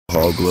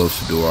Hall gloves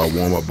to do our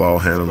warm-up ball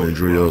handling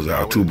drills,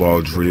 our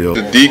 2-ball drill.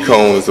 The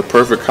D-cone is the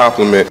perfect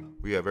complement.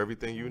 We have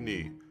everything you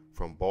need,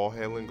 from ball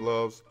handling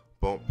gloves,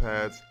 bump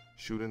pads,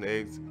 shooting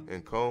aids,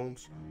 and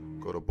cones.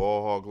 Go to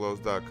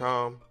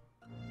ballhallgloves.com.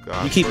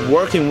 You keep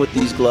working with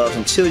these gloves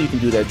until you can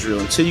do that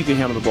drill, until you can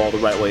handle the ball the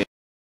right way.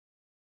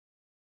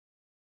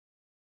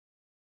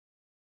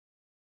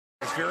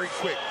 It's very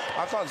quick.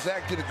 I thought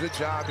Zach did a good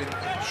job in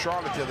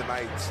Charlotte the other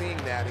night, seeing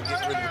that and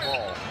getting rid of the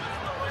ball.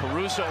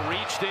 Caruso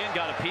reached in,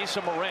 got a piece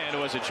of Morant,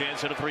 who has a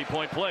chance at a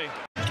three-point play.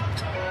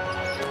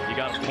 You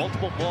got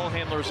multiple ball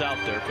handlers out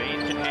there.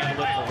 Bane can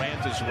handle it,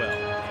 Morant as well.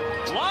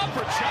 Lob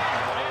for Ja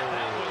Morant.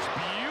 That was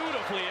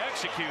beautifully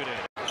executed.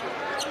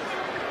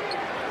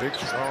 Big,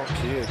 strong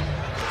kid.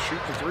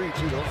 Shoot the three,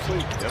 too. Don't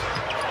sleep. Yep.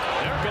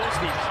 There goes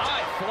the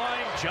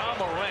high-flying Ja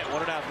Morant.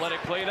 What an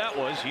athletic play that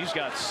was. He's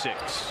got 6.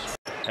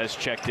 Has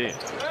checked in.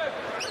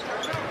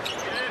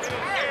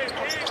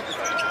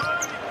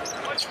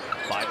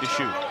 5 to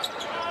shoot.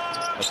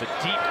 That's a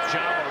deep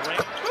Ja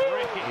Morant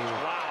three.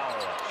 Wow.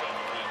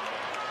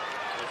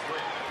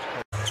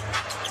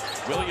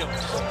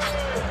 Williams.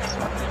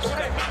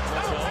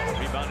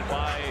 Rebounded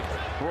by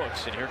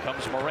Brooks, and here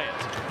comes Morant.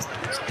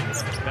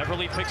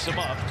 Beverly picks him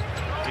up.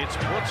 It's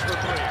Brooks for 3.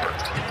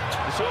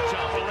 You saw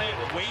Ja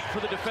Morant wait for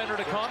the defender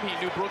to come. He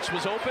knew Brooks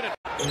was open.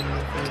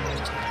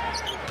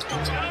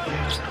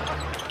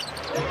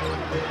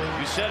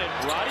 You said it,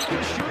 Roddy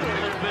can shoot it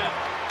a little bit.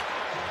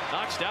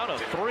 Knocks down a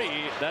 3.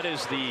 That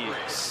is the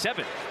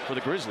 7th for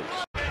the Grizzlies.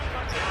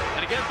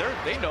 And again,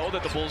 they know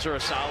that the Bulls are a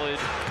solid,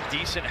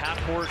 decent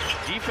half-court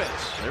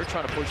defense. They're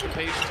trying to push the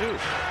pace too.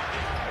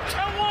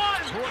 And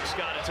 1! Brooks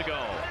got it to go.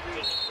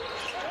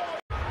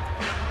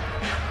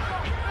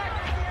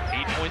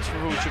 8 points for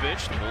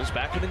Vucevic. The Bulls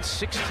back within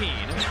 16.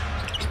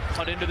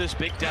 Cut into this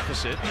big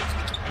deficit.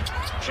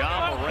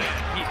 Ja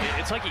Morant,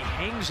 it's like he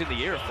hangs in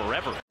the air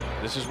forever.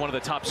 This is one of the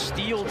top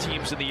steal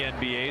teams in the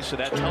NBA, so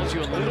that tells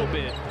you a little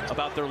bit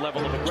about their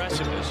level of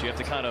aggressiveness. You have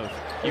to kind of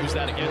use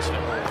that against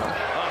them.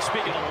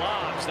 Speaking of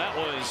lobs, that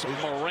was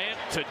Morant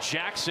to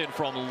Jackson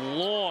from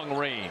long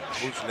range.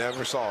 Who's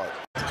never saw it.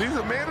 He's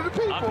a man of the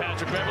people. I'm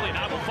Patrick Beverly, and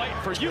I will fight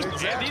for you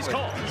and these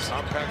calls.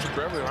 I'm Patrick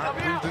Beverly, and I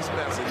approve this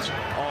message.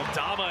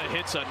 Aldama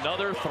hits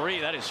another 3.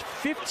 That is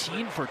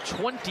 15 for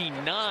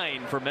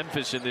 29 for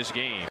Memphis in this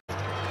game.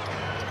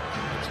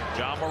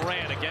 Ja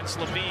Morant against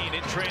Levine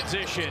in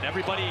transition.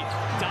 Everybody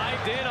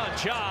dived in on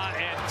Ja,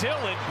 and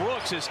Dylan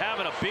Brooks is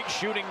having a big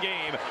shooting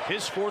game.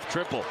 His 4th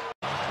triple.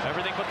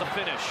 Everything but the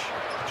finish.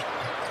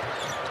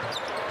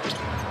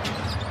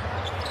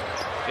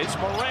 It's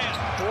Morant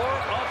for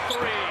a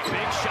 3.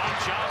 Big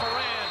shot, Ja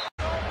Morant.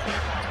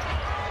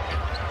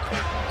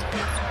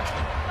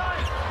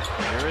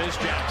 Here is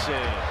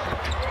Jackson.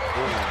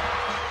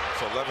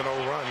 It's an 11-0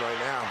 run right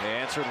now. They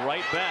answered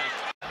right back.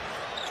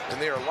 And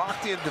they are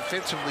locked in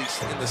defensively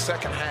in the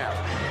second half.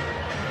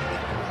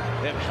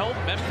 They've held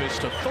Memphis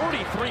to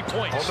 33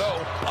 points. Ja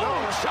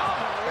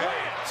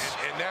Morant.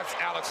 And that's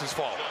Alex's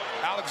fault.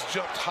 Alex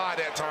jumped high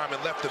that time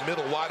and left the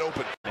middle wide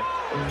open.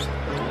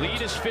 The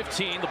lead is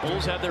 15. The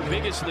Bulls have their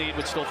biggest lead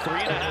with still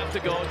 3.5 to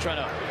go. Trying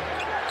to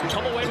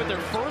come away with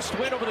their first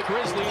win over the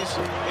Grizzlies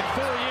in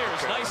 4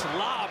 years. Nice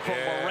lob from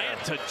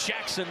Morant to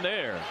Jackson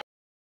there.